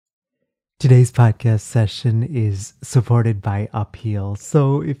Today's podcast session is supported by Upheal.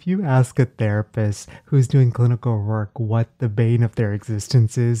 So, if you ask a therapist who's doing clinical work what the bane of their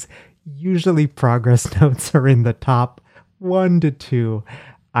existence is, usually progress notes are in the top 1 to 2.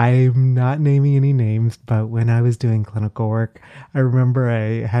 I'm not naming any names, but when I was doing clinical work, I remember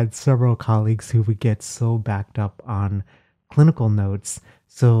I had several colleagues who would get so backed up on clinical notes.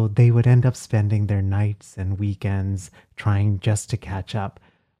 So, they would end up spending their nights and weekends trying just to catch up.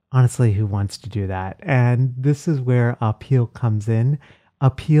 Honestly, who wants to do that? And this is where Upheal comes in.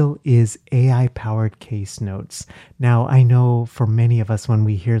 Upheal is AI powered case notes. Now, I know for many of us, when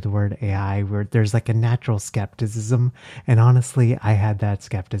we hear the word AI, there's like a natural skepticism. And honestly, I had that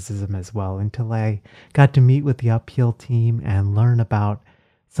skepticism as well until I got to meet with the Upheal team and learn about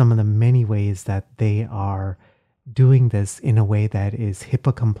some of the many ways that they are doing this in a way that is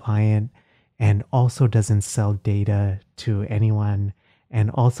HIPAA compliant and also doesn't sell data to anyone and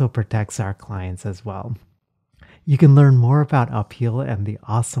also protects our clients as well. You can learn more about Upheal and the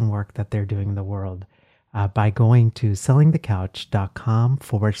awesome work that they're doing in the world by going to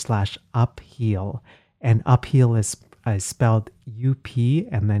sellingthecouch.com/upheal. And Upheal is spelled UP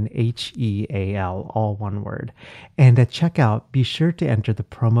and then HEAL, all one word. And at checkout, be sure to enter the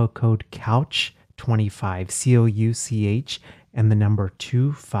promo code COUCH25, COUCH, and the number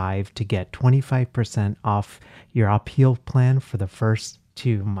 25 to get 25% off your Upheal plan for the first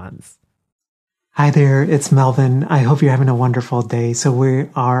 2 months. Hi there, it's Melvin. I hope you're having a wonderful day. So we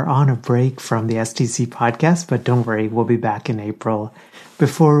are on a break from the STC podcast, but don't worry, we'll be back in April.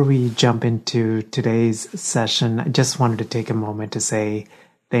 Before we jump into today's session, I just wanted to take a moment to say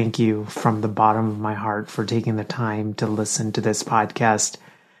thank you from the bottom of my heart for taking the time to listen to this podcast.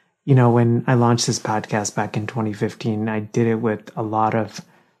 You know, when I launched this podcast back in 2015, I did it with a lot of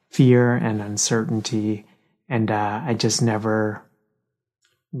fear and uncertainty, and I just never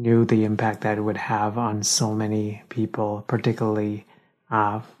knew the impact that it would have on so many people, particularly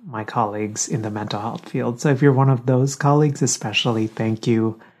my colleagues in the mental health field. So if you're one of those colleagues, especially, thank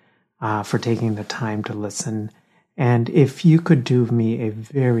you for taking the time to listen. And if you could do me a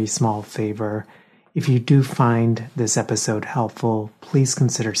very small favor, if you do find this episode helpful, please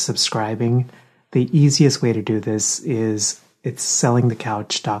consider subscribing. The easiest way to do this is it's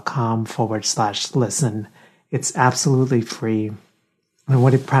sellingthecouch.com/listen. It's absolutely free. And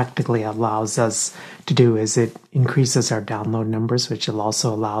what it practically allows us to do is it increases our download numbers, which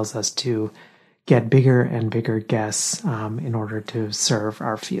also allows us to get bigger and bigger guests in order to serve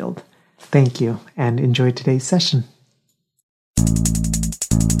our field. Thank you, and enjoy today's session.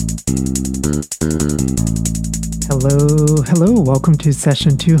 Hello. Welcome to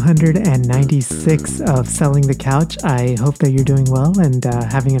session 296 of Selling the Couch. I hope that you're doing well and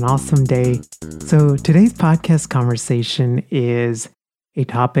having an awesome day. So today's podcast conversation is a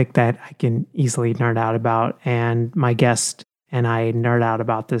topic that I can easily nerd out about, and my guest and I nerd out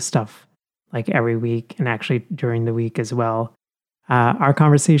about this stuff like every week and actually during the week as well. Our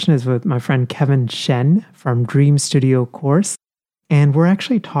conversation is with my friend Kevin Shen from Dream Studio Course, and we're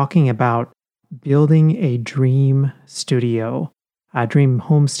actually talking about building a dream studio, a dream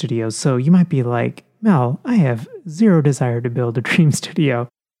home studio. So you might be like, Mel, I have zero desire to build a dream studio.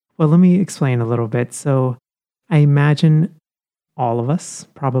 Well, let me explain a little bit. So I imagine all of us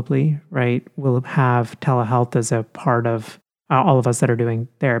probably, right, will have telehealth as a part of, all of us that are doing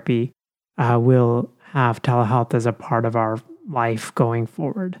therapy will have telehealth as a part of our life going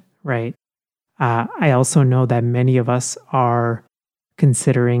forward, right? I also know that many of us are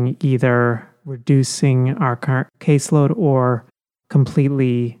considering either reducing our current caseload or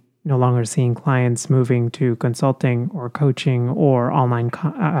completely no longer seeing clients, moving to consulting or coaching or online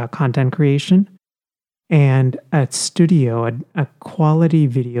content creation. And a studio, a quality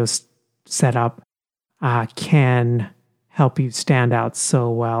video setup can help you stand out so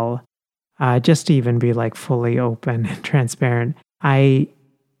well. Just to even be like fully open and transparent.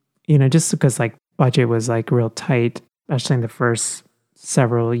 Just because like budget was like real tight, especially in the first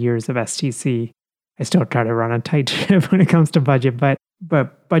several years of STC. I still try to run a tight ship when it comes to budget, but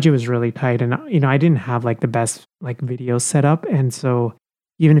budget was really tight. And, I didn't have like the best like video setup. And so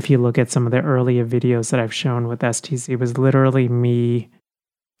even if you look at some of the earlier videos that I've shown with STC, it was literally me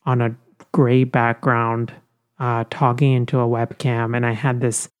on a gray background talking into a webcam. And I had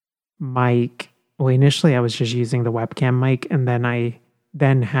this mic. Well, initially I was just using the webcam mic, and then I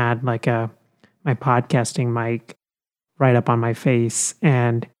had like my podcasting mic right up on my face,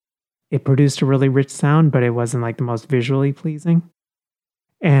 and it produced a really rich sound, but it wasn't like the most visually pleasing.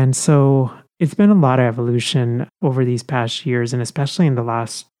 And so it's been a lot of evolution over these past years, and especially in the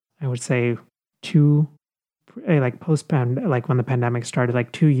last, I would say, like when the pandemic started,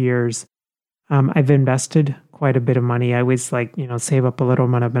 like 2 years, I've invested quite a bit of money. I always save up a little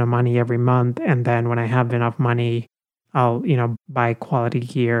amount of money every month. And then when I have enough money, I'll, buy quality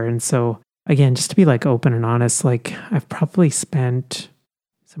gear. And so again, just to be open and honest, I've probably spent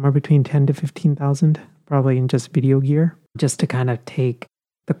somewhere between 10 to 15,000 probably in just video gear, just to kind of take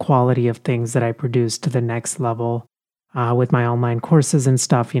the quality of things that I produce to the next level. With my online courses and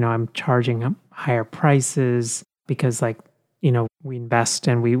stuff, I'm charging higher prices because we invest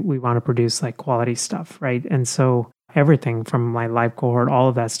and we want to produce quality stuff, right? And so everything from my live cohort, all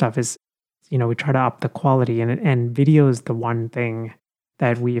of that stuff is, we try to up the quality, and video is the one thing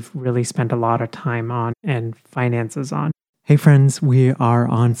that we've really spent a lot of time on and finances on. Hey friends, we are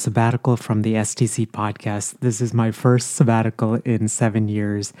on sabbatical from the STC podcast. This is my first sabbatical in 7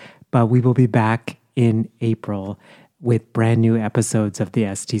 years, but we will be back in April with brand new episodes of the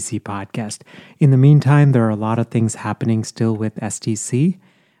STC podcast. In the meantime, there are a lot of things happening still with STC.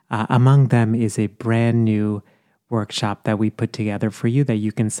 Among them is a brand new workshop that we put together for you that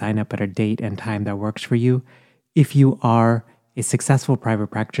you can sign up at a date and time that works for you. If you are a successful private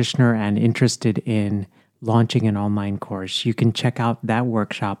practitioner and interested in launching an online course, you can check out that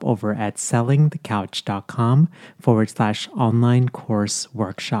workshop over at sellingthecouch.com/online course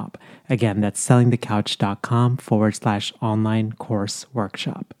workshop. Again, that's sellingthecouch.com/online course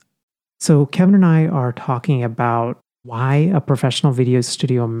workshop. So Kevin and I are talking about why a professional video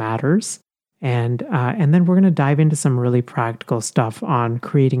studio matters. And then we're going to dive into some really practical stuff on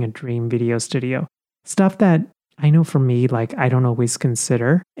creating a dream video studio. Stuff that I know for me, I don't always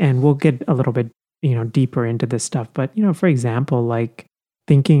consider. And we'll get a little bit deeper into this stuff. But, for example,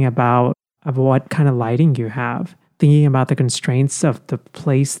 thinking about what kind of lighting you have, thinking about the constraints of the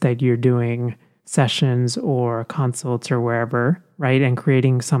place that you're doing sessions or consults or wherever, right? And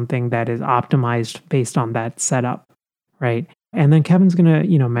creating something that is optimized based on that setup, right? And then Kevin's going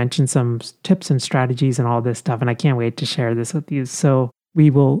to, mention some tips and strategies and all this stuff. And I can't wait to share this with you. So we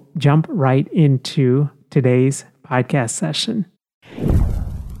will jump right into today's podcast session.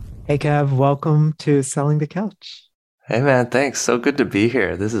 Hey, Kev, welcome to Selling the Couch. Hey, man, thanks. So good to be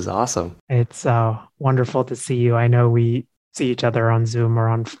here. This is awesome. It's wonderful to see you. I know we see each other on Zoom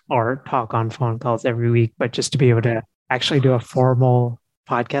or talk on phone calls every week, but just to be able to actually do a formal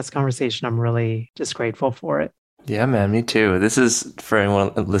podcast conversation, I'm really just grateful for it. Yeah, man, me too. This is, for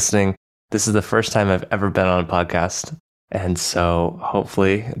anyone listening, this is the first time I've ever been on a podcast. And so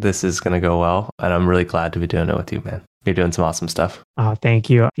hopefully this is going to go well. And I'm really glad to be doing it with you, man. You're doing some awesome stuff. Oh, thank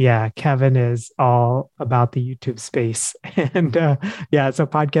you. Yeah, Kevin is all about the YouTube space. And so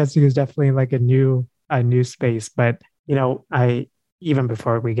podcasting is definitely a new space. But, I even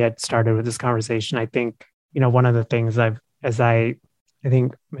before we get started with this conversation, I think, one of the things I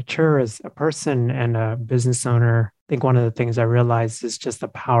think mature as a person and a business owner, I think one of the things I realized is just the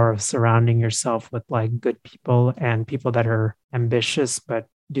power of surrounding yourself with good people and people that are ambitious, but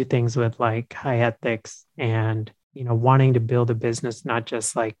do things with high ethics and wanting to build a business, not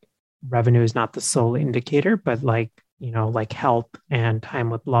just revenue is not the sole indicator, but health and time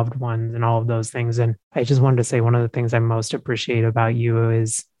with loved ones and all of those things. And I just wanted to say one of the things I most appreciate about you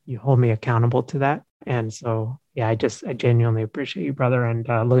is you hold me accountable to that. And so, yeah, I genuinely appreciate you, brother, and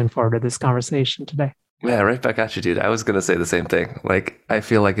looking forward to this conversation today. Yeah, right back at you, dude. I was going to say the same thing. I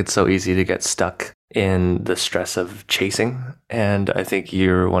feel like it's so easy to get stuck in the stress of chasing. And I think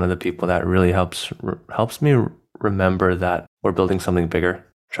you're one of the people that really helps me remember that we're building something bigger,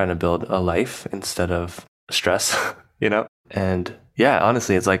 trying to build a life instead of stress, And yeah,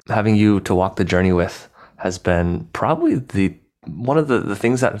 honestly, it's having you to walk the journey with has been probably one of the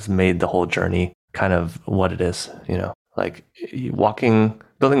things that has made the whole journey kind of what it is,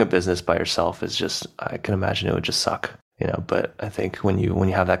 building a business by yourself is just, I can imagine it would just suck, but I think when you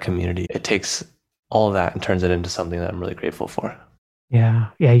have that community, it takes all of that and turns it into something that I'm really grateful for. Yeah.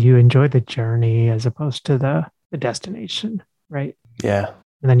 Yeah. You enjoy the journey as opposed to the destination, right? Yeah.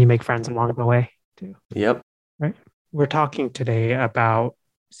 And then you make friends along the way too. Yep. Right. We're talking today about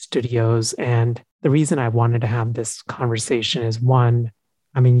studios, and the reason I wanted to have this conversation is one,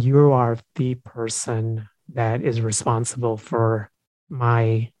 you are the person that is responsible for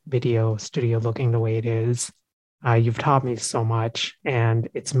my video studio looking the way it is. You've taught me so much, and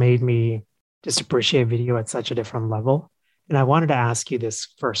it's made me just appreciate video at such a different level. And I wanted to ask you this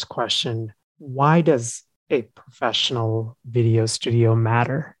first question. Why does a professional video studio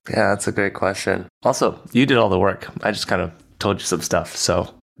matter? Yeah, that's a great question. Also, you did all the work. I just kind of told you some stuff.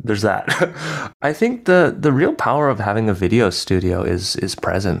 So there's that. I think the real power of having a video studio is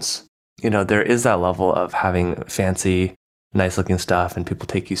presence. There is that level of having fancy, nice looking stuff and people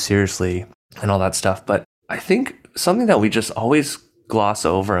take you seriously and all that stuff. But I think something that we just always gloss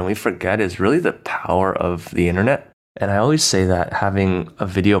over and we forget is really the power of the internet. And I always say that having a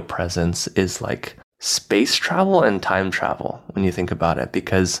video presence is like space travel and time travel when you think about it,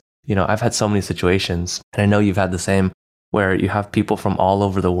 because, you know, I've had so many situations, and I know you've had the same, where you have people from all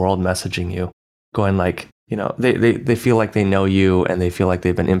over the world messaging you, going like, you know, they feel like they know you and they feel like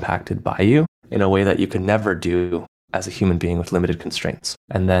they've been impacted by you in a way that you could never do as a human being with limited constraints.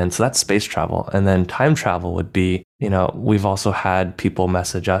 And then, so that's space travel. And then time travel would be, you know, we've also had people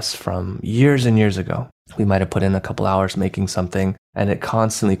message us from years and years ago. We might have put in a couple hours making something, and it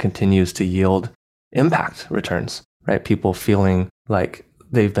constantly continues to yield impact returns, right? People feeling like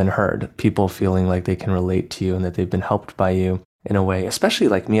they've been heard, people feeling like they can relate to you and that they've been helped by you in a way, especially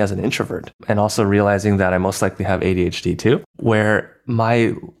like me as an introvert, and also realizing that I most likely have ADHD too, where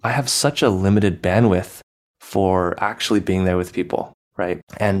I have such a limited bandwidth for actually being there with people, right?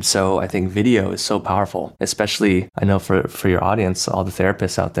 And so I think video is so powerful, especially I know for your audience, all the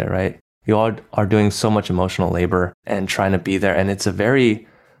therapists out there, right? You all are doing so much emotional labor and trying to be there, and it's a very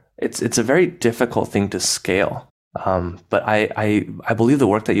difficult thing to scale. But I believe the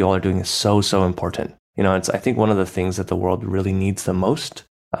work that you all are doing is so important. You know, it's, I think, one of the things that the world really needs the most,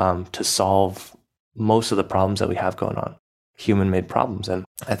 to solve most of the problems that we have going on, human-made problems. And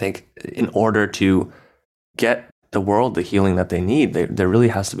I think in order to get the world the healing that they need, there really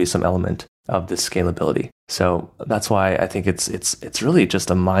has to be some element of this scalability. So that's why I think it's really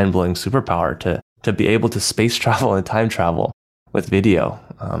just a mind-blowing superpower to be able to space travel and time travel with video.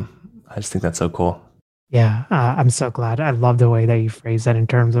 I just think that's so cool. Yeah, I'm so glad. I love the way that you phrase that in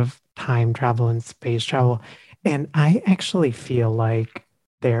terms of time travel and space travel. And I actually feel like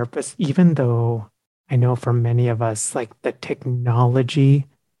therapists, even though I know for many of us, like the technology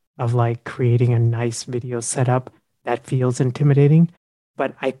of like creating a nice video setup, that feels intimidating.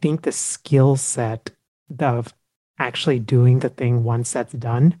 But I think the skill set of actually doing the thing once that's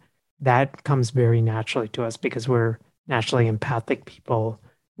done, that comes very naturally to us because we're naturally empathic people.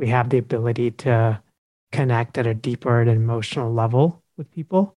 We have the ability to connect at a deeper and emotional level with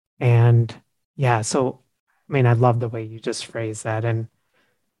people. And yeah, so I mean, I love the way you just phrase that. And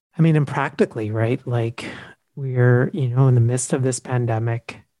I mean, and practically, right? Like we're, you know, in the midst of this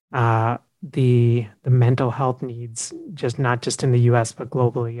pandemic, the mental health needs, just not just in the US, but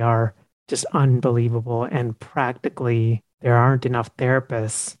globally, are just unbelievable. And practically, there aren't enough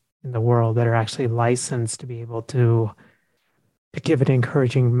therapists in the world that are actually licensed to be able to give an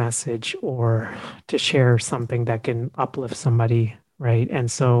encouraging message or to share something that can uplift somebody, right? And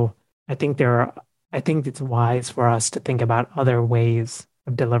so I think it's wise for us to think about other ways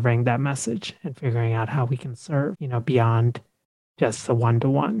of delivering that message and figuring out how we can serve, you know, beyond just the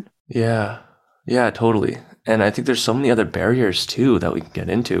one-to-one. Yeah. Yeah, totally. And I think there's so many other barriers too that we can get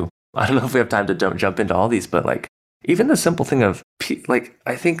into. I don't know if we have time to jump into all these, but like even the simple thing of like,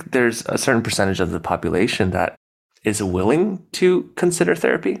 I think there's a certain percentage of the population that is willing to consider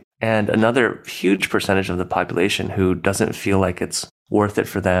therapy, and another huge percentage of the population who doesn't feel like it's worth it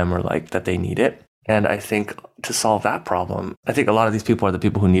for them or like that they need it. And I think to solve that problem, I think a lot of these people are the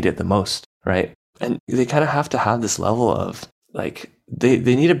people who need it the most, right? And they kind of have to have this level of like, they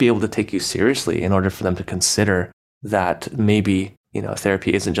need to be able to take you seriously in order for them to consider that maybe, you know,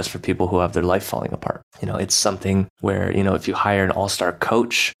 therapy isn't just for people who have their life falling apart. You know, it's something where, you know, if you hire an all-star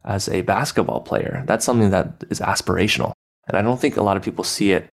coach as a basketball player, that's something that is aspirational. And I don't think a lot of people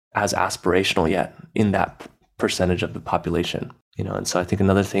see it as aspirational yet in that percentage of the population, you know. And so I think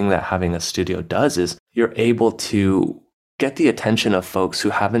another thing that having a studio does is you're able to get the attention of folks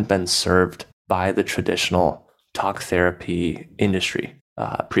who haven't been served by the traditional talk therapy industry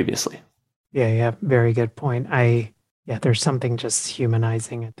previously. Yeah, very good point. Yeah, there's something just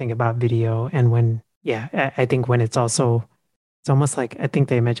humanizing, I think, about video. And when, yeah, I think when it's almost like, I think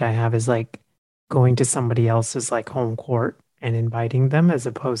the image I have is like going to somebody else's like home court and inviting them as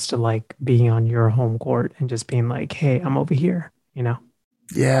opposed to like being on your home court and just being like, hey, I'm over here, you know?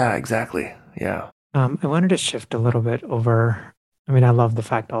 Yeah, exactly. Yeah. I wanted to shift a little bit over. I mean, I love the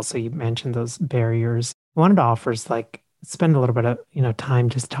fact also you mentioned those barriers. I wanted to offer is like spend a little bit of, you know, time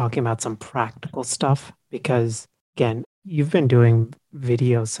just talking about some practical stuff because again, you've been doing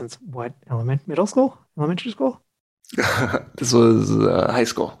videos since what, middle school, elementary school? This was high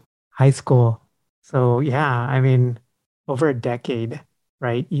school. High school. So yeah, I mean, over a decade,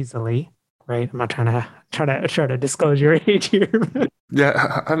 right? Easily, right? I'm not trying to disclose your age here.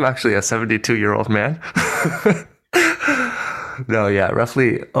 Yeah, I'm actually a 72-year-old man. No, yeah,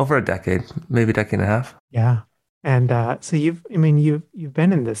 roughly over a decade, maybe a decade and a half. Yeah. And so you've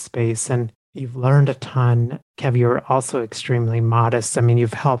been in this space and you've learned a ton. Kev, you're also extremely modest. I mean,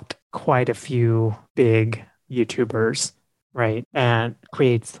 you've helped quite a few big YouTubers right? And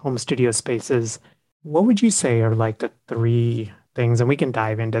creates home studio spaces. What would you say are like the three things, and we can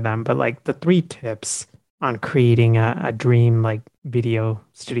dive into them, but like the three tips on creating a dream like video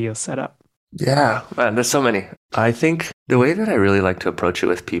studio setup? Yeah, man, there's so many. I think the way that I really like to approach it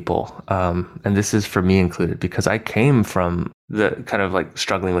with people, and this is for me included, because I came from the kind of like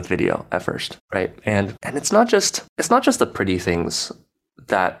struggling with video at first, right? And it's not just the pretty things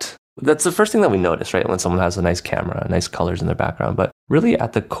that's the first thing that we notice, right? When someone has a nice camera, nice colors in their background. But really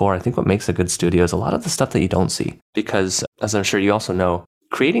at the core, I think what makes a good studio is a lot of the stuff that you don't see. Because as I'm sure you also know,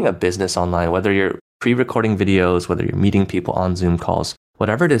 creating a business online, whether you're pre-recording videos, whether you're meeting people on Zoom calls,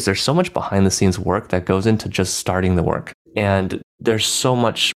 whatever it is, there's so much behind the scenes work that goes into just starting the work. And there's so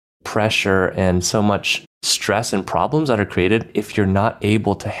much pressure and so much stress and problems that are created if you're not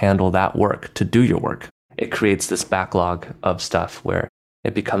able to handle that work, to do your work. It creates this backlog of stuff where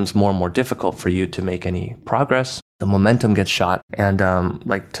it becomes more and more difficult for you to make any progress. The momentum gets shot. And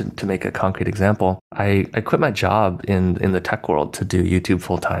like to make a concrete example, I quit my job in the tech world to do YouTube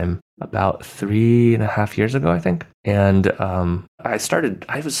full time about 3.5 years ago, I think. And I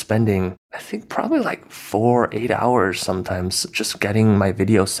was spending, I think probably like 8 hours sometimes just getting my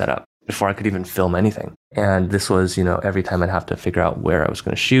video set up before I could even film anything. And this was, every time I'd have to figure out where I was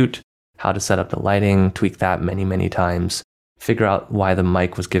going to shoot, how to set up the lighting, tweak that many, many times, figure out why the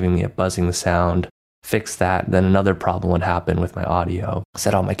mic was giving me a buzzing sound, fix that. Then another problem would happen with my audio,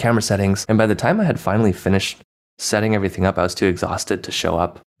 set all my camera settings. And by the time I had finally finished setting everything up, I was too exhausted to show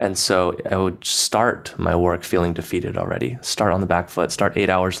up. And so I would start my work feeling defeated already, start on the back foot, start 8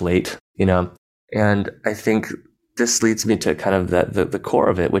 hours late, And I think this leads me to kind of the core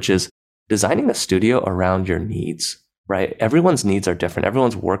of it, which is designing a studio around your needs, right? Everyone's needs are different.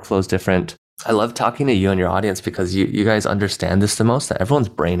 Everyone's workflow is different. I love talking to you and your audience because you guys understand this the most, that everyone's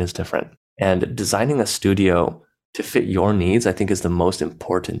brain is different. And designing a studio to fit your needs, I think, is the most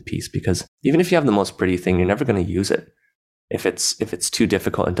important piece, because even if you have the most pretty thing, you're never going to use it if it's too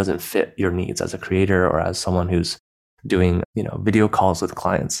difficult and doesn't fit your needs as a creator or as someone who's doing, video calls with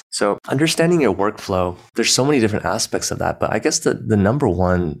clients. So understanding your workflow, there's so many different aspects of that. But I guess the number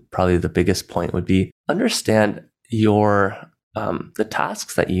one, probably the biggest point would be understand your the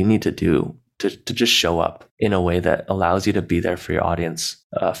tasks that you need to do to just show up in a way that allows you to be there for your audience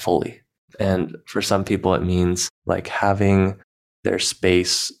fully. And for some people, it means like having their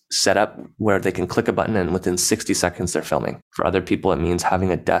space set up where they can click a button and within 60 seconds they're filming. For other people, it means having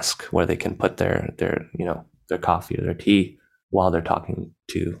a desk where they can put their coffee or their tea while they're talking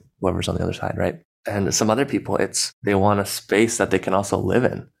to whoever's on the other side, right? And some other people, they want a space that they can also live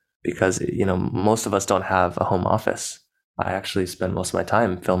in, because most of us don't have a home office. I actually spend most of my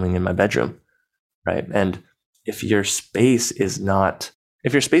time filming in my bedroom, right? And if your space is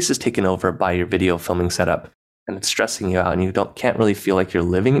taken over by your video filming setup and it's stressing you out and you can't really feel like you're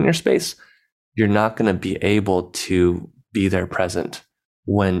living in your space, you're not going to be able to be there present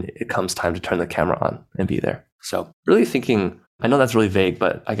when it comes time to turn the camera on and be there. So really thinking, I know that's really vague,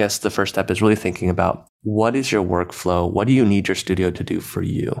 but I guess the first step is really thinking about what is your workflow? What do you need your studio to do for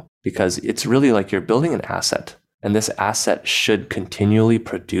you? Because it's really like you're building an asset, and this asset should continually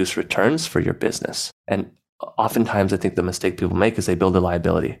produce returns for your business. And oftentimes I think the mistake people make is they build a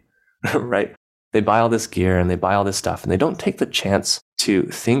liability, right? They buy all this gear and they buy all this stuff and they don't take the chance to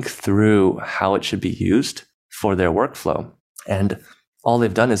think through how it should be used for their workflow. And all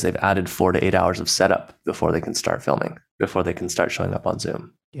they've done is they've added 4 to 8 hours of setup before they can start filming, before they can start showing up on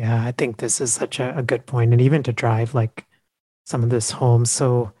Zoom. Yeah, I think this is such a good point. And even to drive like some of this home.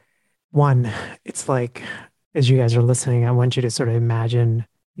 So one, it's like, as you guys are listening, I want you to sort of imagine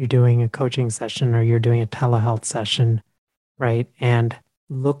you're doing a coaching session or you're doing a telehealth session, right? And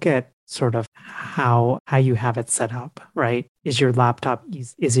look at sort of how you have it set up, right? Is your laptop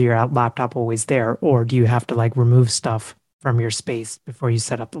always there, or do you have to like remove stuff from your space before you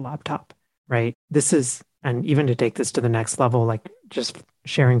set up the laptop, right? And even to take this to the next level, like just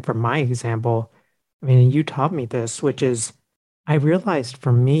sharing from my example, I mean, you taught me this, which is I realized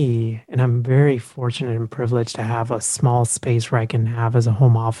for me, and I'm very fortunate and privileged to have a small space where I can have as a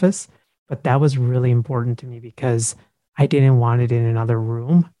home office, but that was really important to me because I didn't want it in another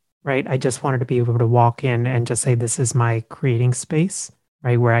room, right? I just wanted to be able to walk in and just say, this is my creating space,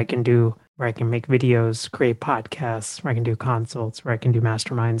 right? Where I can make videos, create podcasts, where I can do consults, where I can do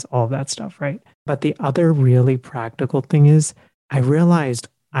masterminds, all of that stuff, right? But the other really practical thing is I realized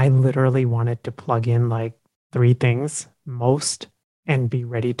I literally wanted to plug in like 3 things most and be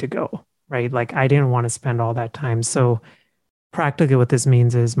ready to go, right? Like I didn't want to spend all that time. So practically what this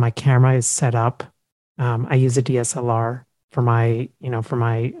means is my camera is set up. I use a DSLR for my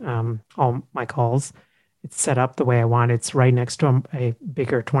all my calls. it's set up the way I want. It's right next to a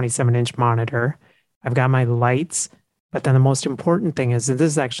bigger 27-inch monitor. I've got my lights, but then the most important thing is, and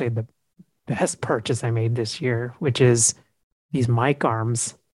this is actually the best purchase I made this year, which is these mic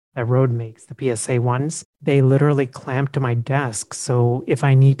arms that Rode makes, the PSA ones. They literally clamp to my desk. So if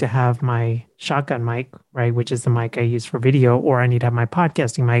I need to have my shotgun mic, right, which is the mic I use for video, or I need to have my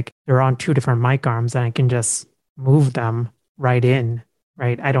podcasting mic, they're on two different mic arms and I can just move them right in,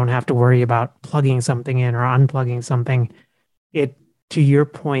 right? I don't have to worry about plugging something in or unplugging something. It, to your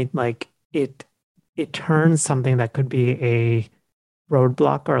point, like it turns something that could be a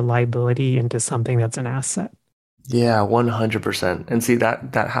roadblock or a liability into something that's an asset. Yeah, 100%. And see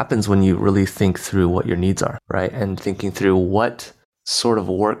that happens when you really think through what your needs are, right? And thinking through what sort of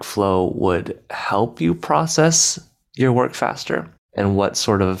workflow would help you process your work faster and what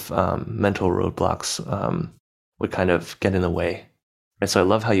sort of mental roadblocks would kind of get in the way. Right? So I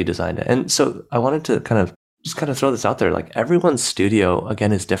love how you designed it. And so I wanted to kind of throw this out there. Like everyone's studio,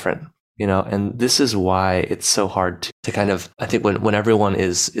 again, is different. And this is why it's so hard to kind of, I think when everyone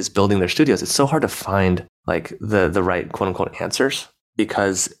is building their studios, it's so hard to find like the right quote unquote answers,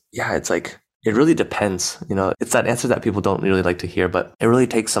 because yeah, it's like, it really depends. It's that answer that people don't really like to hear, but it really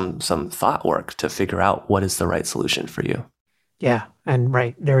takes some thought work to figure out what is the right solution for you. Yeah. And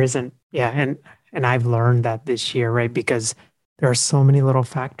right, there isn't, yeah. And I've learned that this year, right? Because there are so many little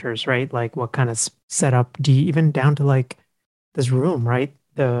factors, right? Like what kind of setup do you, even down to like this room, right?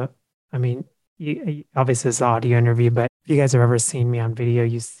 I mean, obviously it's an audio interview, but if you guys have ever seen me on video,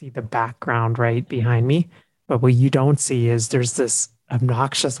 you see the background right behind me. But what you don't see is there's this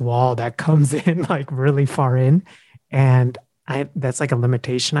obnoxious wall that comes in like really far in. And that's like a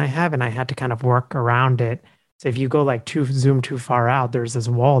limitation I have, and I had to kind of work around it. So if you go like zoom too far out, there's this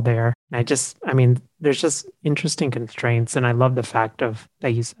wall there. And I mean, there's just interesting constraints. And I love the fact of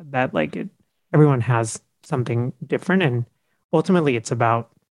that you said that like everyone has something different. And ultimately it's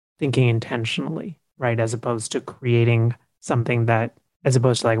about thinking intentionally, right? As opposed to creating something as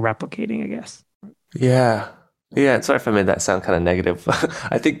opposed to like replicating, I guess. Yeah. Yeah. Sorry if I made that sound kind of negative.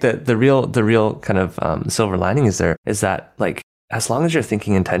 I think that the real kind of silver lining is that like, as long as you're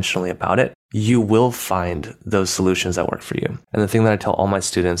thinking intentionally about it, you will find those solutions that work for you. And the thing that I tell all my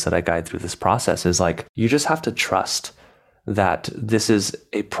students that I guide through this process is like, you just have to trust that this is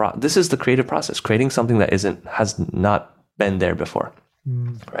the creative process, creating something that has not been there before.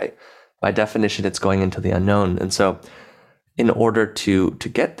 Right? By definition, it's going into the unknown. And so in order to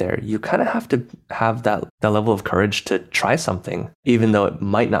get there, you kind of have to have that level of courage to try something, even though it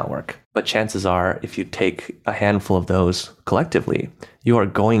might not work. But chances are, if you take a handful of those collectively, you are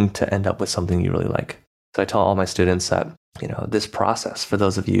going to end up with something you really like. So I tell all my students that, this process, for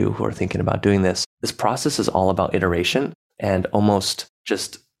those of you who are thinking about doing this process is all about iteration, and almost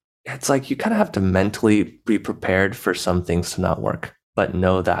just, it's like you kind of have to mentally be prepared for some things to not work. But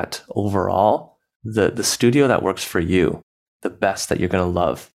know that overall, the studio that works for you, the best that you're going to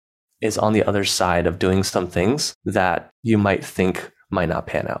love, is on the other side of doing some things that you might think might not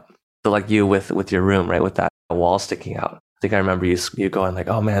pan out. So like you with your room, right? With that wall sticking out. I think I remember you going like,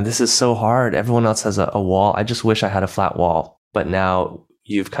 oh man, this is so hard. Everyone else has a wall. I just wish I had a flat wall. But now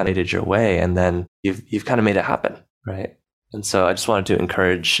you've kind of made it your way, and then you've kind of made it happen, right? And so I just wanted to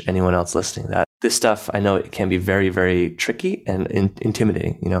encourage anyone else listening that this stuff, I know it can be very, very tricky and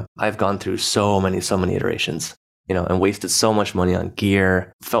intimidating. I've gone through so many iterations, and wasted so much money on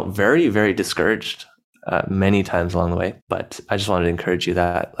gear, felt very, very discouraged many times along the way. But I just wanted to encourage you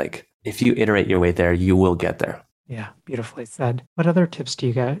that like, if you iterate your way there, you will get there. Yeah, beautifully said. What other tips do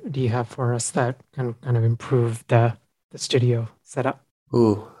you have for us that can kind of improve the studio setup?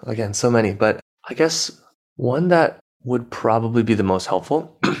 Ooh, again, so many. But I guess one that would probably be the most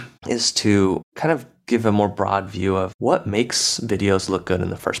helpful is to kind of give a more broad view of what makes videos look good in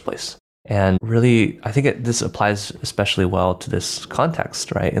the first place. And really, I think this applies especially well to this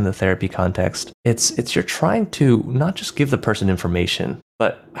context, right? In the therapy context, it's you're trying to not just give the person information,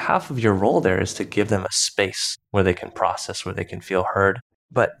 but half of your role there is to give them a space where they can process, where they can feel heard.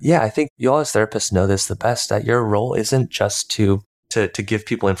 But yeah, I think you all as therapists know this the best, that your role isn't just to give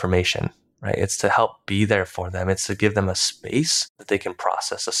people information, right? It's to help be there for them. It's to give them a space that they can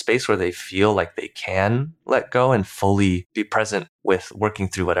process, a space where they feel like they can let go and fully be present with working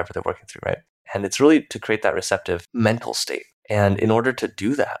through whatever they're working through, right? And it's really to create that receptive mental state. And in order to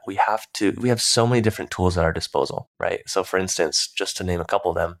do that, we have so many different tools at our disposal, right? So for instance, just to name a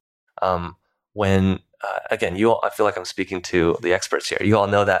couple of them, again, I feel like I'm speaking to the experts here. You all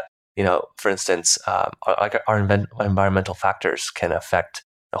know that, for instance, our environmental factors can affect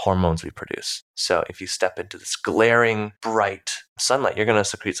the hormones we produce. So if you step into this glaring, bright sunlight, you're going to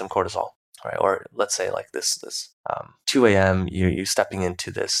secrete some cortisol. right? Or let's say like this 2 a.m. you stepping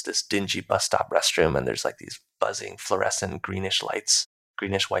into this dingy bus stop restroom, and there's like these buzzing fluorescent greenish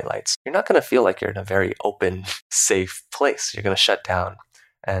white lights. You're not going to feel like you're in a very open, safe place. You're going to shut down,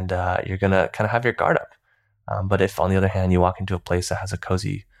 and you're going to kind of have your guard up. But if, on the other hand, you walk into a place that has a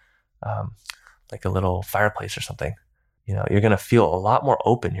cozy, like a little fireplace or something, you're going to feel a lot more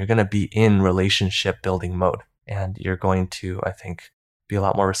open. You're going to be in relationship building mode, and you're going to, I think, be a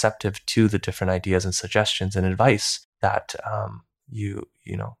lot more receptive to the different ideas and suggestions and advice that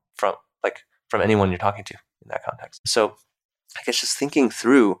from anyone you're talking to in that context. So I guess just thinking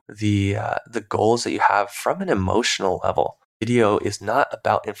through the goals that you have from an emotional level. Video is not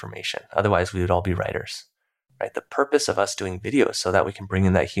about information. Otherwise, we would all be writers, right? The purpose of us doing video is so that we can bring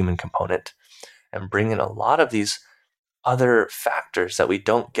in that human component and bring in a lot of these other factors that we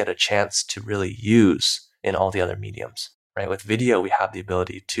don't get a chance to really use in all the other mediums, right? With video, we have the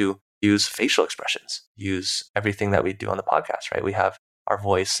ability to use facial expressions, use everything that we do on the podcast, right? We have our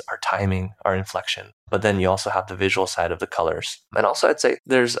voice, our timing, our inflection, but then you also have the visual side of the colors. And also I'd say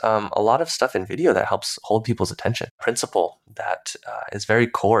there's a lot of stuff in video that helps hold people's attention. Principle that is very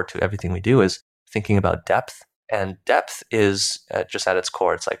core to everything we do is thinking about depth. And depth is just at its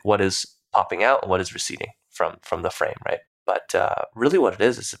core, it's like what is popping out and what is receding from the frame, right? But really what it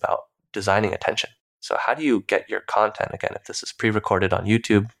is about designing attention. So how do you get your content, again, if this is pre-recorded on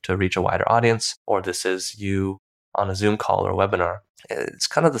YouTube to reach a wider audience, or this is you on a Zoom call or a webinar, it's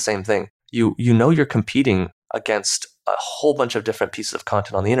kind of the same thing. You know you're competing against a whole bunch of different pieces of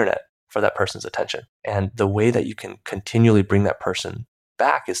content on the internet for that person's attention. And the way that you can continually bring that person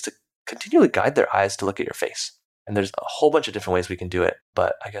back is to continually guide their eyes to look at your face. And there's a whole bunch of different ways we can do it.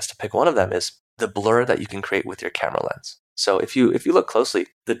 But I guess to pick one of them is the blur that you can create with your camera lens. So if you look closely,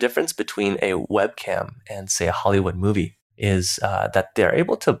 the difference between a webcam and, say, a Hollywood movie is that they're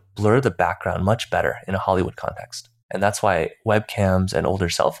able to blur the background much better in a Hollywood context. And that's why webcams and older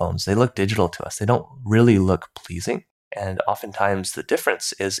cell phones, they look digital to us. They don't really look pleasing. And oftentimes the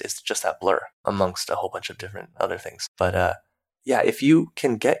difference is just that blur amongst a whole bunch of different other things. But if you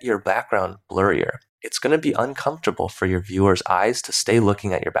can get your background blurrier, it's going to be uncomfortable for your viewers' eyes to stay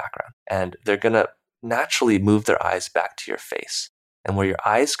looking at your background. And they're going to naturally move their eyes back to your face. And where your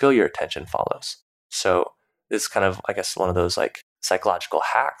eyes go, your attention follows. So this is kind of, I guess, one of those like psychological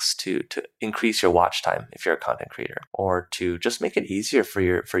hacks to increase your watch time if you're a content creator, or to just make it easier for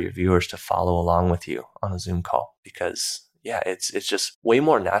your viewers to follow along with you on a Zoom call. Because it's just way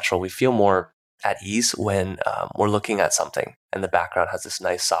more natural. We feel more at ease when we're looking at something and the background has this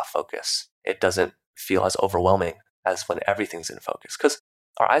nice soft focus. It doesn't feel as overwhelming as when everything's in focus, because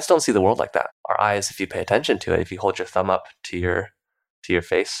our eyes don't see the world like that. Our eyes, if you pay attention to it, if you hold your thumb up to your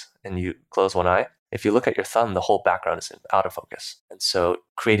face and you close one eye, if you look at your thumb, the whole background is out of focus. And so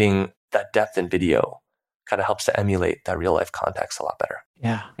creating that depth in video kind of helps to emulate that real life context a lot better.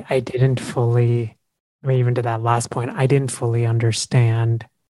 Yeah, even to that last point, I didn't fully understand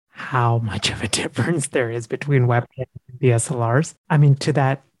how much of a difference there is between webcams and DSLRs. I mean, to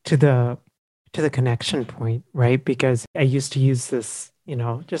the connection point, right? Because I used to use this,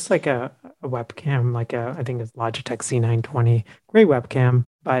 just like a webcam, like I think it's Logitech C920, great webcam,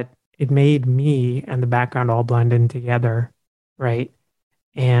 but it made me and the background all blend in together, right?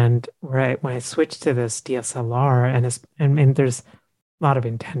 And when I switched to this DSLR, and there's a lot of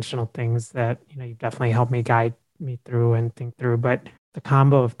intentional things that you definitely helped me guide me through and think through, but the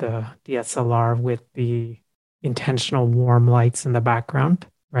combo of the DSLR with the intentional warm lights in the background,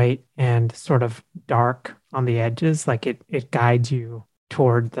 right, and sort of dark on the edges, like it guides you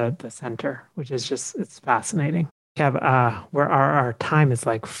toward the center, which is just, it's fascinating. Kev, where our time is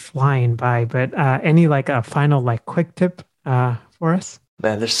like flying by, but any like a final like quick tip for us?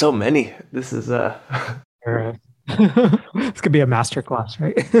 Man, there's so many. This is This could be a masterclass,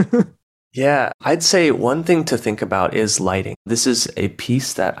 right? Yeah, I'd say one thing to think about is lighting. This is a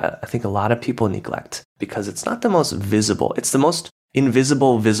piece that I think a lot of people neglect because it's not the most visible. It's the most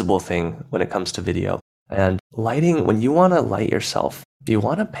invisible, visible thing when it comes to video. And lighting, when you want to light yourself, you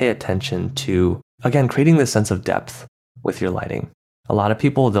want to pay attention to, again, creating this sense of depth with your lighting. A lot of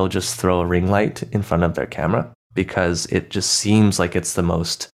people, they'll just throw a ring light in front of their camera because it just seems like it's the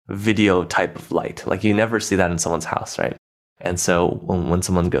most video type of light. Like you never see that in someone's house, right? And so when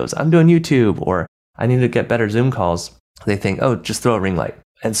someone goes, I'm doing YouTube, or I need to get better Zoom calls, they think, oh, just throw a ring light.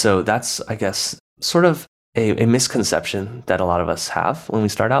 And so that's, I guess, sort of a misconception that a lot of us have when we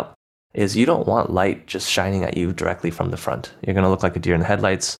start out, is you don't want light just shining at you directly from the front. You're going to look like a deer in the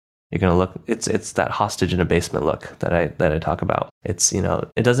headlights. You're going to look, it's that hostage in a basement look that I talk about. It's,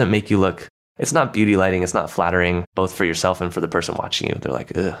 it doesn't make you look, it's not beauty lighting. It's not flattering both for yourself and for the person watching you. They're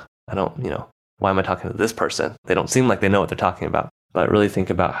like, ugh, why am I talking to this person? They don't seem like they know what they're talking about. But really think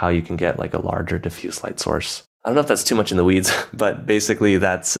about how you can get like a larger diffuse light source. I don't know if that's too much in the weeds, but basically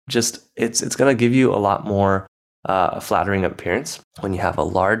that's just, it's going to give you a lot more flattering appearance when you have a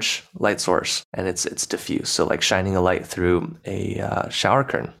large light source and it's diffuse. So like shining a light through a shower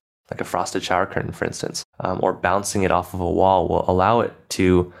curtain, like a frosted shower curtain, for instance, or bouncing it off of a wall will allow it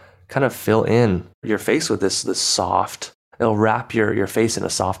to kind of fill in your face with this soft, it'll wrap your face in a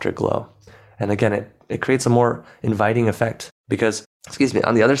softer glow. And again, it creates a more inviting effect because,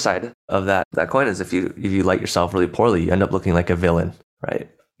 on the other side of that coin is if you light yourself really poorly, you end up looking like a villain,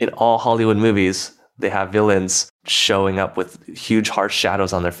 right? In all Hollywood movies, they have villains showing up with huge harsh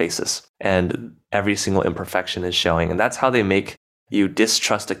shadows on their faces and every single imperfection is showing. And that's how they make you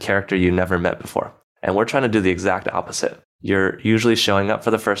distrust a character you never met before. And we're trying to do the exact opposite. You're usually showing up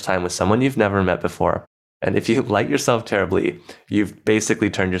for the first time with someone you've never met before. And if you light yourself terribly, you've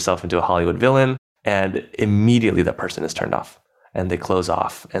basically turned yourself into a Hollywood villain, and immediately that person is turned off and they close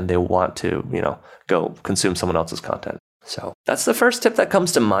off and they want to, go consume someone else's content. So that's the first tip that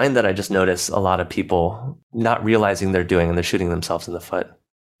comes to mind that I just notice a lot of people not realizing they're doing, and they're shooting themselves in the foot.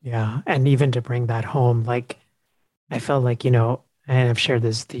 Yeah. And even to bring that home, like I felt like, and I've shared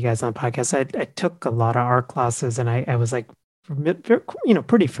this with you guys on the podcast, I took a lot of art classes and I was like,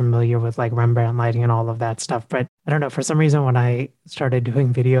 pretty familiar with like Rembrandt lighting and all of that stuff. But I don't know, for some reason, when I started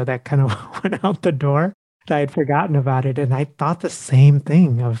doing video, that kind of went out the door. I had forgotten about it. And I thought the same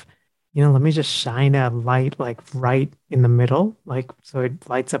thing of, let me just shine a light like right in the middle, like so it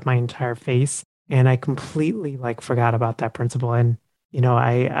lights up my entire face. And I completely like forgot about that principle. And,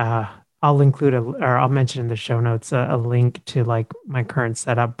 I'll include or I'll mention in the show notes a link to like my current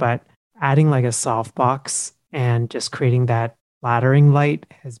setup, but adding like a softbox and just creating that flattering light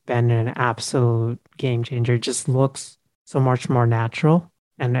has been an absolute game changer. It just looks so much more natural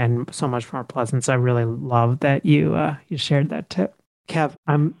and so much more pleasant. So I really love that you shared that tip. Kev,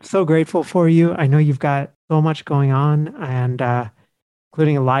 I'm so grateful for you. I know you've got so much going on, and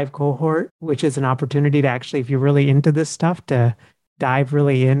including a live cohort, which is an opportunity to actually, if you're really into this stuff, to dive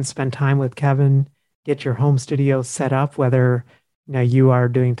really in, spend time with Kevin, get your home studio set up, whether you are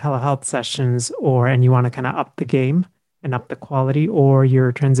doing telehealth sessions and you want to kind of up the game and up the quality, or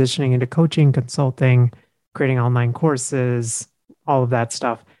you're transitioning into coaching, consulting, creating online courses, all of that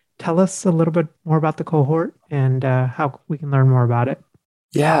stuff. Tell us a little bit more about the cohort and how we can learn more about it.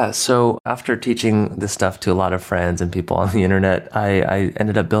 Yeah, so after teaching this stuff to a lot of friends and people on the internet, I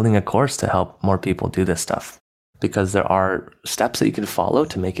ended up building a course to help more people do this stuff, because there are steps that you can follow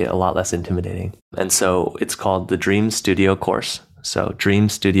to make it a lot less intimidating. And so it's called the Dream Studio Course. So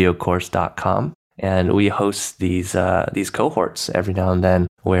dreamstudiocourse.com. And we host these cohorts every now and then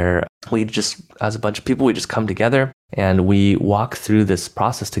where we just, as a bunch of people, we just come together and we walk through this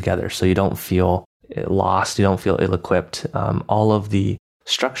process together. So you don't feel lost, you don't feel ill-equipped. All of the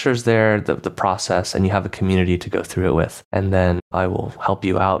structures there, the process, and you have a community to go through it with. And then I will help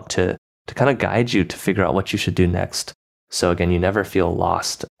you out to kind of guide you to figure out what you should do next. So again, you never feel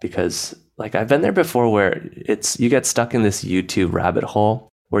lost, because like I've been there before where you get stuck in this YouTube rabbit hole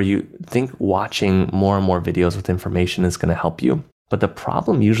where you think watching more and more videos with information is going to help you. But the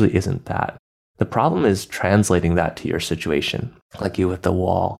problem usually isn't that. The problem is translating that to your situation, like you with the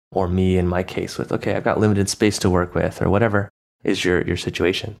wall, or me in my case with, okay, I've got limited space to work with, or whatever is your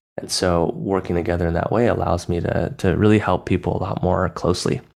situation. And so working together in that way allows me to really help people a lot more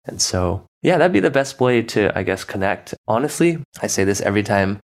closely. And so, yeah, that'd be the best way to, I guess, connect. Honestly, I say this every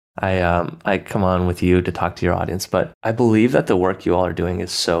time I come on with you to talk to your audience, but I believe that the work you all are doing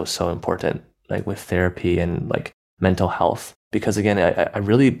is so, so important, like with therapy and like mental health. Because again, I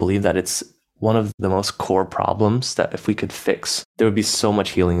really believe that it's one of the most core problems that if we could fix, there would be so much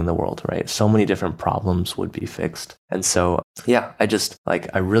healing in the world, right? So many different problems would be fixed. And so, yeah, I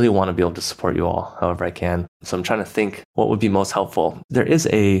really want to be able to support you all however I can. So I'm trying to think what would be most helpful. There is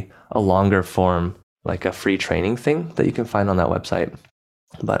a longer form, like a free training thing that you can find on that website.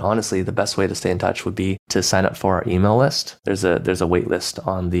 But honestly, the best way to stay in touch would be to sign up for our email list. There's a wait list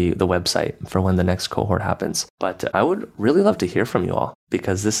on the website for when the next cohort happens. But I would really love to hear from you all,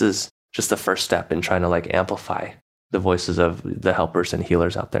 because this is just the first step in trying to like amplify the voices of the helpers and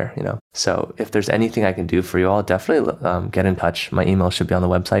healers out there, So if there's anything I can do for you all, definitely get in touch. My email should be on the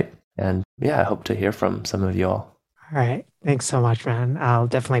website. And yeah, I hope to hear from some of you all. All right. Thanks so much, man. I'll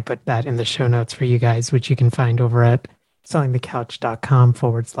definitely put that in the show notes for you guys, which you can find over at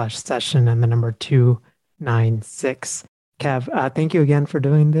sellingthecouch.com/session and the number 296. Kev, thank you again for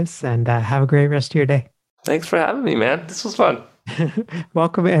doing this, and have a great rest of your day. Thanks for having me, man. This was fun.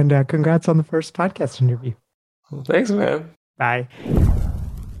 Welcome, and congrats on the first podcast interview. Thanks, man. Bye.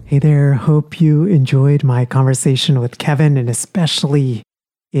 Hey there, hope you enjoyed my conversation with Kevin, and especially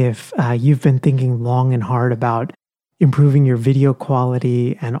if you've been thinking long and hard about improving your video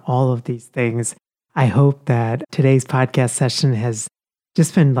quality and all of these things. I hope that today's podcast session has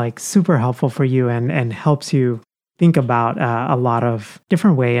just been like super helpful for you and helps you think about a lot of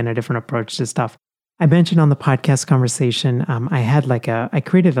different way and a different approach to stuff. I mentioned on the podcast conversation, I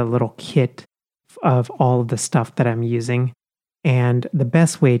created a little kit of all of the stuff that I'm using. And the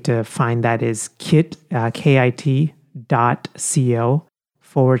best way to find that is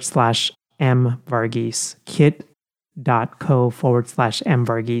kit.co/mvarghese,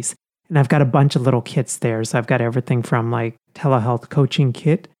 kit.co/mvarghese. And I've got a bunch of little kits there. So I've got everything from like telehealth coaching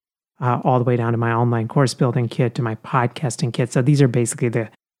kit, all the way down to my online course building kit to my podcasting kit. So these are basically the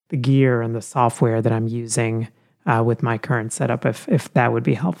gear and the software that I'm using with my current setup, if that would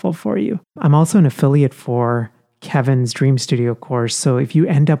be helpful for you. I'm also an affiliate for Kevin's Dream Studio course. So if you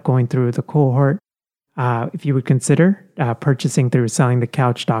end up going through the cohort, if you would consider purchasing through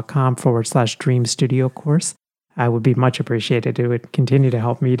sellingthecouch.com/Dream Studio course, would be much appreciated. It would continue to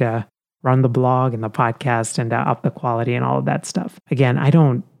help me to run the blog and the podcast and up the quality and all of that stuff. Again, I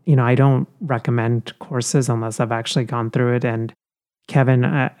don't recommend courses unless I've actually gone through it. And Kevin,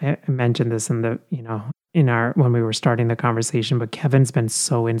 I mentioned this when we were starting the conversation, but Kevin's been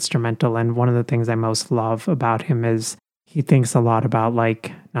so instrumental. And one of the things I most love about him is he thinks a lot about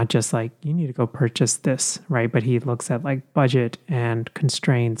like, not just like, you need to go purchase this, right? But he looks at like budget and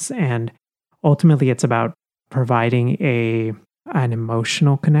constraints. And ultimately it's about providing an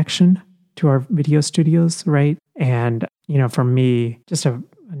emotional connection to our video studios, right? And, for me, just a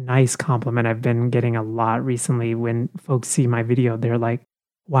nice compliment I've been getting a lot recently when folks see my video, they're like,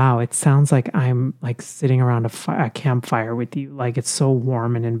 wow, it sounds like I'm like sitting around a campfire with you. Like it's so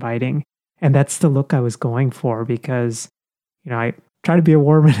warm and inviting. And that's the look I was going for because, I try to be a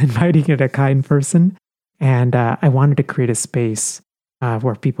warm and inviting and a kind person. And I wanted to create a space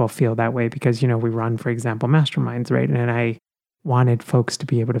where people feel that way because, we run, for example, masterminds, right? And I wanted folks to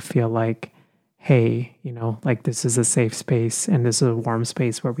be able to feel like, hey, like this is a safe space and this is a warm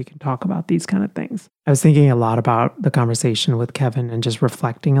space where we can talk about these kind of things. I was thinking a lot about the conversation with Kevin and just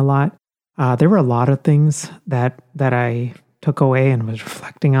reflecting a lot. There were a lot of things that I took away and was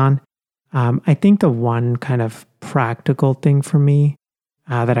reflecting on. I think the one kind of practical thing for me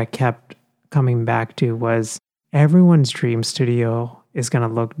that I kept coming back to was everyone's dream studio is going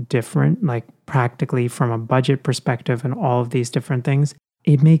to look different, like practically from a budget perspective and all of these different things.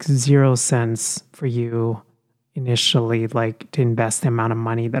 It makes zero sense for you initially, like to invest the amount of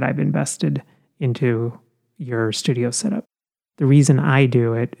money that I've invested into your studio setup. The reason I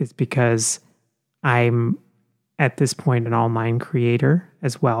do it is because I'm at this point an online creator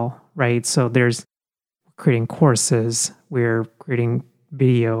as well, right? So we're creating courses, we're creating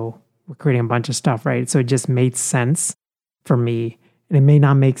video, we're creating a bunch of stuff, right? So it just made sense for me and it may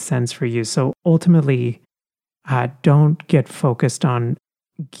not make sense for you. So ultimately, don't get focused on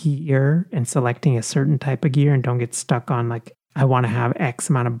gear and selecting a certain type of gear and don't get stuck on like, I want to have X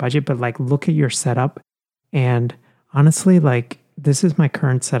amount of budget, but like look at your setup. And honestly, like this is my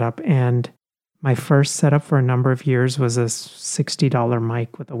current setup. And my first setup for a number of years was a $60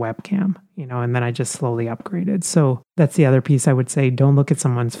 mic with a webcam, and then I just slowly upgraded. So that's the other piece I would say. Don't look at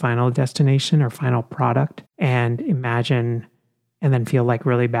someone's final destination or final product and imagine and then feel like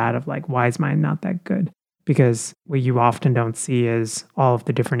really bad of like, why is mine not that good? Because what you often don't see is all of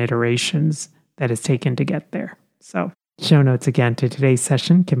the different iterations that is taken to get there. So show notes again to today's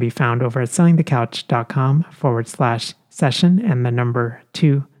session can be found over at sellingthecouch.com/session and the number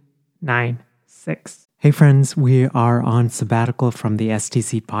 296. Hey friends, we are on sabbatical from the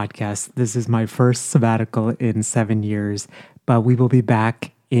STC podcast. This is my first sabbatical in 7 years, but we will be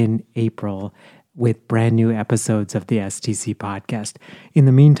back in April with brand new episodes of the STC podcast. In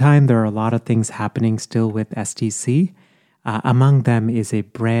the meantime, there are a lot of things happening still with STC. Among them is a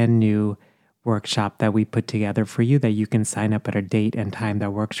brand new workshop that we put together for you that you can sign up at a date and time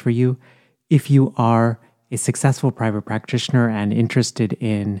that works for you. If you are a successful private practitioner and interested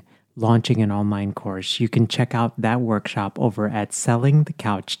in launching an online course, you can check out that workshop over at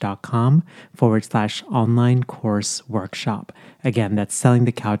sellingthecouch.com/online course workshop. Again, that's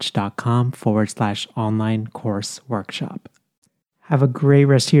sellingthecouch.com/online course workshop. Have a great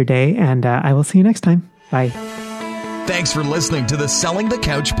rest of your day, and I will see you next time. Bye. Thanks for listening to the Selling the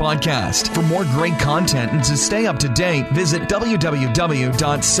Couch podcast. For more great content and to stay up to date, visit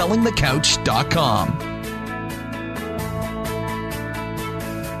www.sellingthecouch.com.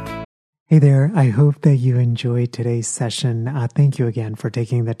 Hey there, I hope that you enjoyed today's session. Thank you again for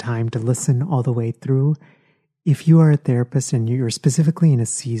taking the time to listen all the way through. If you are a therapist and you're specifically in a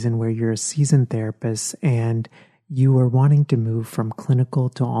season where you're a seasoned therapist and you are wanting to move from clinical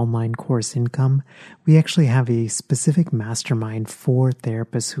to online course income, we actually have a specific mastermind for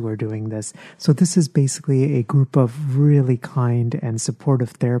therapists who are doing this. So this is basically a group of really kind and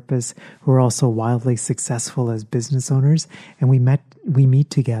supportive therapists who are also wildly successful as business owners. And we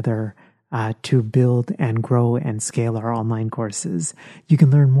meet together to build and grow and scale our online courses. You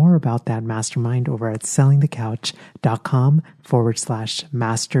can learn more about that mastermind over at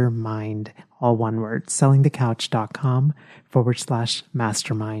sellingthecouch.com/mastermind. All one word,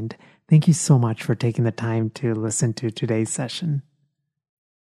 sellingthecouch.com/mastermind. Thank you so much for taking the time to listen to today's session.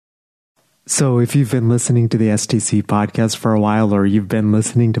 So if you've been listening to the STC podcast for a while, or you've been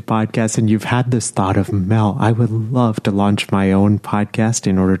listening to podcasts and you've had this thought of, Mel, I would love to launch my own podcast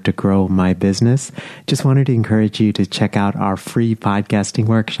in order to grow my business, just wanted to encourage you to check out our free podcasting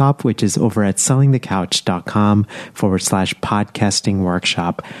workshop, which is over at sellingthecouch.com/podcasting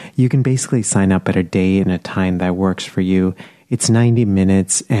workshop. You can basically sign up at a day and a time that works for you. It's 90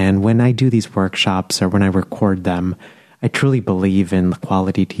 minutes. And when I do these workshops or when I record them, I truly believe in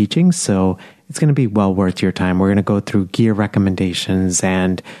quality teaching, so it's going to be well worth your time. We're going to go through gear recommendations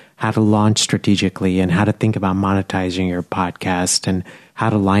and how to launch strategically and how to think about monetizing your podcast and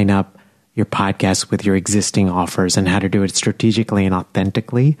how to line up your podcast with your existing offers and how to do it strategically and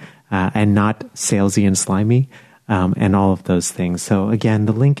authentically and not salesy and slimy and all of those things. So again,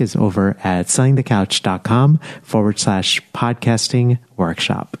 the link is over at sellingthecouch.com/podcasting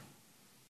workshop.